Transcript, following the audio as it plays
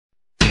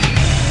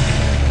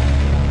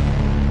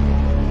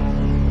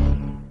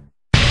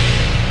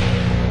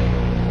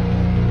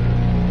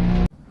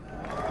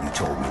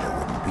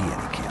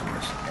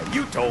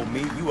told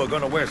me you were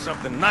gonna wear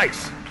something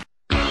nice.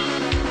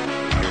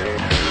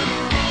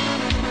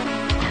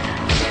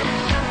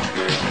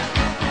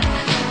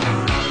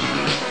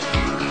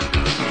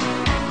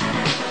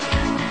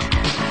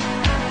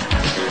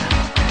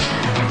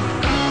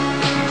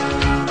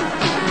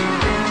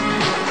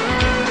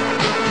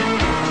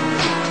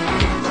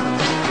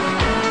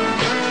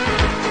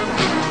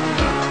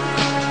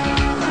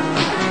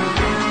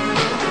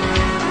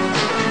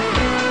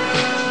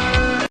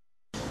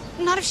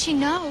 Not if she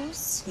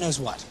knows. Knows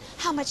what?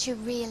 How much you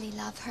really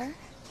love her.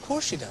 Of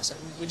course she does. I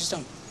mean, we just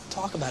don't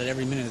talk about it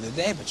every minute of the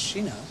day, but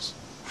she knows.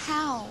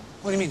 How?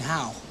 What do you mean,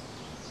 how?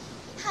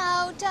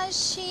 How does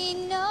she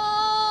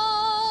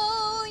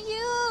know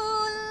you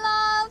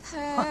love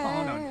her?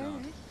 Oh, no,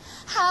 don't.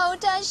 How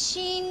does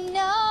she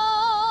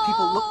know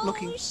People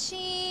looking.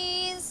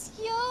 she's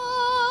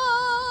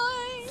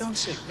yours? Don't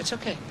see. It's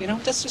okay. You know,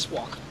 let's just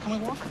walk. Can we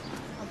walk?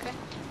 Okay?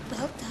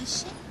 Well,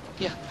 does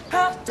she? Yeah.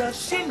 How does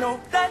she know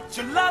that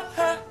you love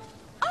her?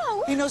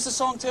 Oh! He knows the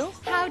song, too?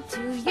 How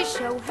do you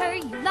show her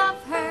you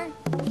love her?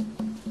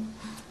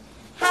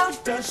 How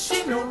does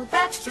she know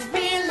that you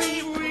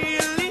really,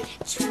 really,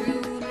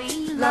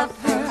 Truly love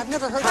her. I've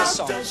never heard how this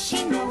song. does she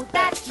She know? know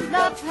that you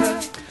love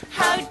her.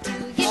 How do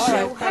you All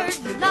show right.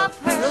 her you love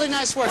her? Really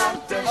nice work. How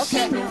does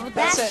Okay, she know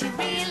that's that it. you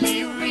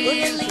really,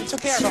 really, We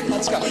took care of him.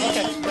 Let's go.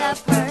 Okay.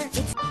 love her?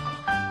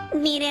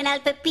 Miren al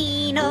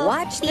pepino,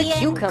 Watch the bien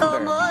cucumber.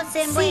 cómo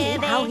se See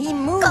mueve, how he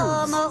moves.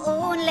 como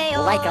un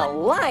león, Like a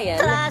lion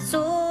tras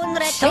un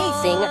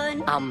chasing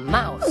ratón. a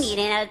mouse.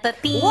 Miren al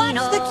pepino,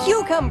 Watch the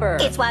cucumber.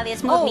 qué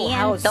suaves Oh,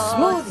 how movimientos,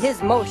 smooth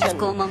his motion. es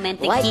como Like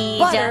mantequilla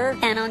butter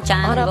en un on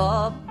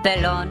chango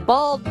pelón.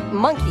 Bald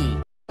monkey.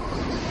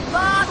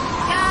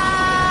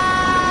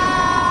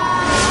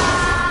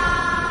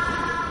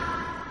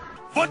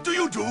 What do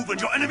you do when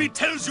your enemy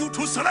tells you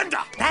to surrender?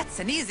 That's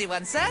an easy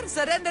one, sir.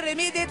 Surrender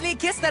immediately,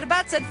 kiss their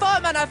butts, and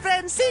form on our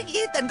friends, sing,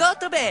 eat, and go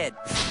to bed.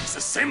 It's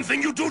the same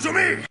thing you do to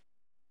me.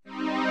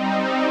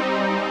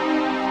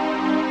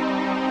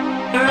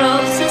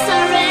 Roses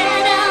are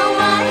red and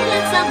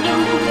violets are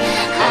blue.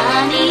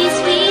 Honey is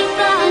sweet,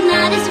 but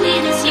not as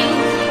sweet as you.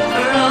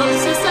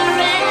 Roses are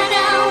red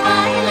and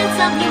violets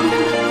are blue.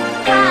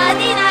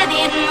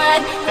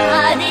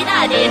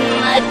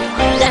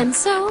 And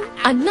so,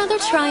 another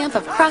triumph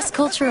of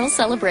cross-cultural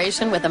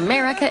celebration with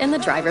America in the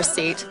driver's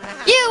seat.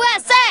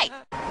 USA!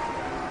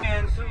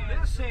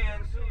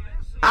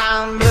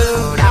 I'm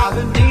blue,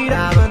 da-ba-dee,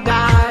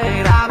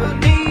 da-ba-die,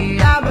 da-ba-dee,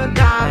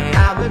 da-ba-die,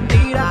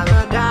 da-ba-dee,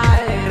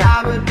 da-ba-die,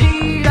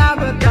 da-ba-dee,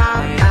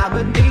 da-ba-die,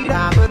 da-ba-dee,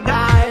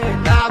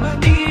 da-ba-die,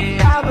 da-ba-dee,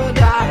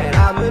 da-ba-die,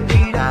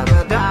 da-ba-dee,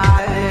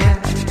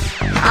 da-ba-die.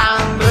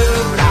 I'm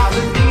blue,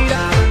 da-ba-dee,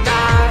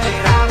 da-ba-die,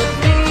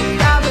 da-ba-dee,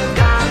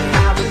 da-ba-die,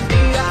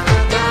 da-ba-dee,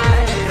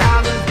 da-ba-die,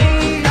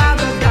 da-ba-dee,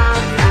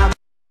 da-ba-die.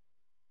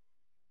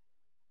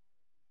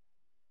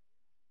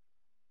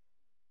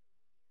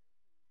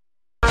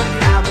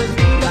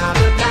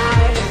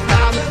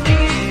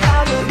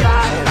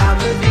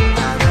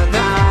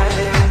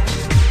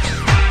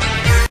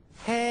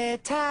 Hey,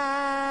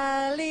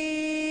 Talia.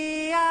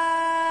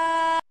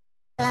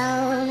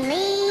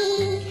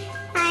 Lonely,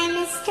 I'm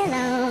Mr.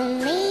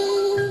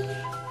 Lonely.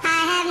 I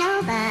have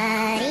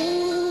nobody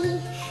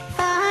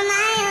for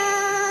my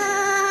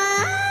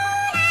own.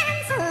 I'm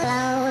so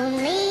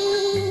lonely.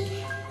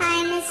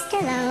 I'm Mr.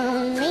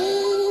 Lonely.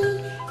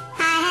 I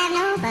have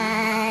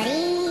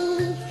nobody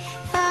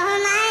for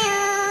my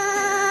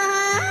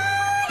own.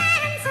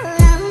 I'm so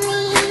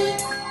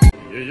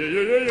lonely.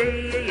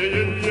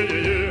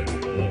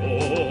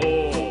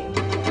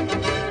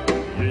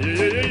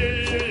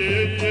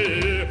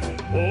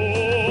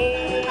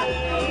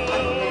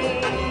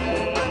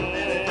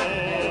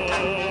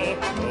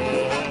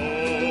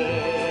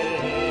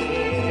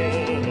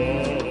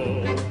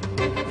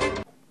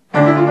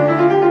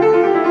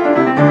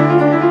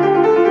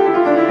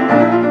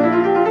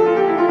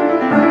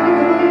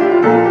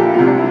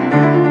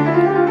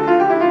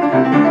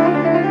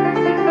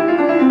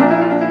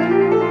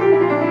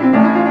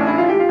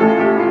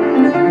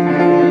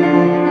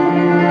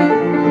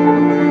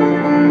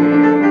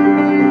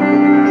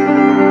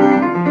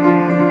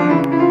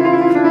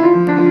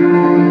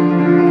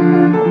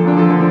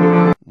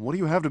 What do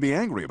you have to be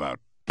angry about?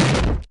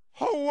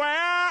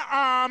 Where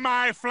are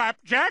my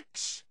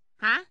flapjacks?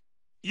 Huh?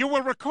 You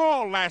will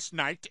recall last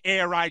night,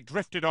 ere I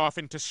drifted off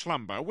into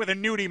slumber, with a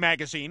nudie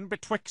magazine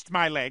betwixt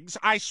my legs,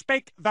 I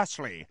spake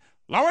thusly,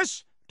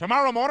 Lois,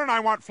 tomorrow morning I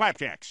want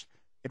flapjacks.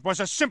 It was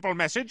a simple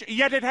message,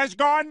 yet it has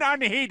gone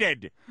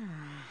unheeded.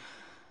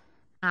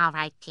 All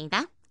right,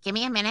 Peter. Give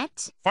me a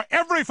minute. For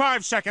every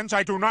 5 seconds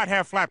I do not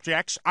have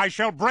flapjacks, I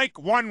shall break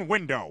one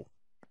window.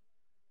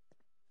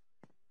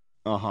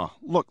 Uh-huh.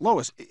 Look,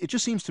 Lois, it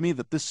just seems to me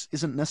that this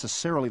isn't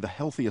necessarily the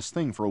healthiest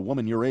thing for a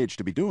woman your age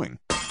to be doing.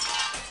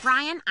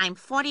 Brian, I'm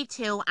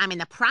 42, I'm in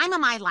the prime of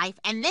my life,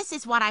 and this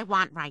is what I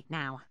want right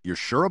now. You're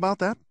sure about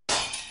that?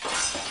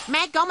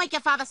 Meg, go make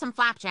your father some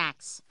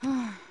flapjacks.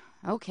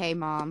 Okay,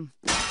 Mom.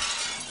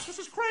 This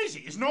is crazy.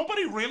 Is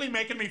nobody really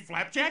making me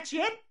flapjacks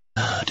yet?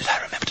 Did I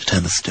remember to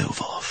turn the stove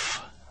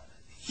off.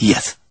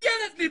 Yes. Yell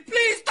at me,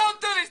 please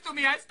don't do this to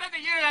me. I spent a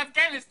year in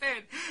Afghanistan.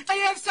 I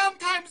have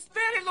sometimes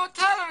very low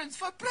tolerance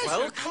for pressure.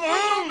 Well, come One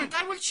on.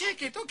 moment, I will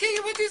check it. Okay,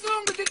 what is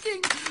wrong with the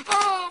thing?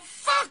 Oh,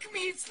 fuck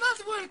me, it's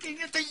not working.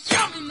 It's a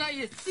yummy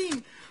nice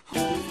thing.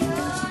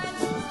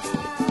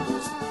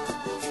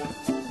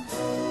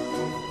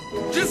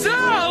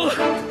 Giselle!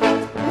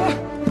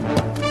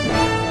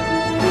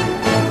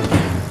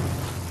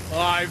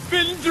 I've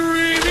been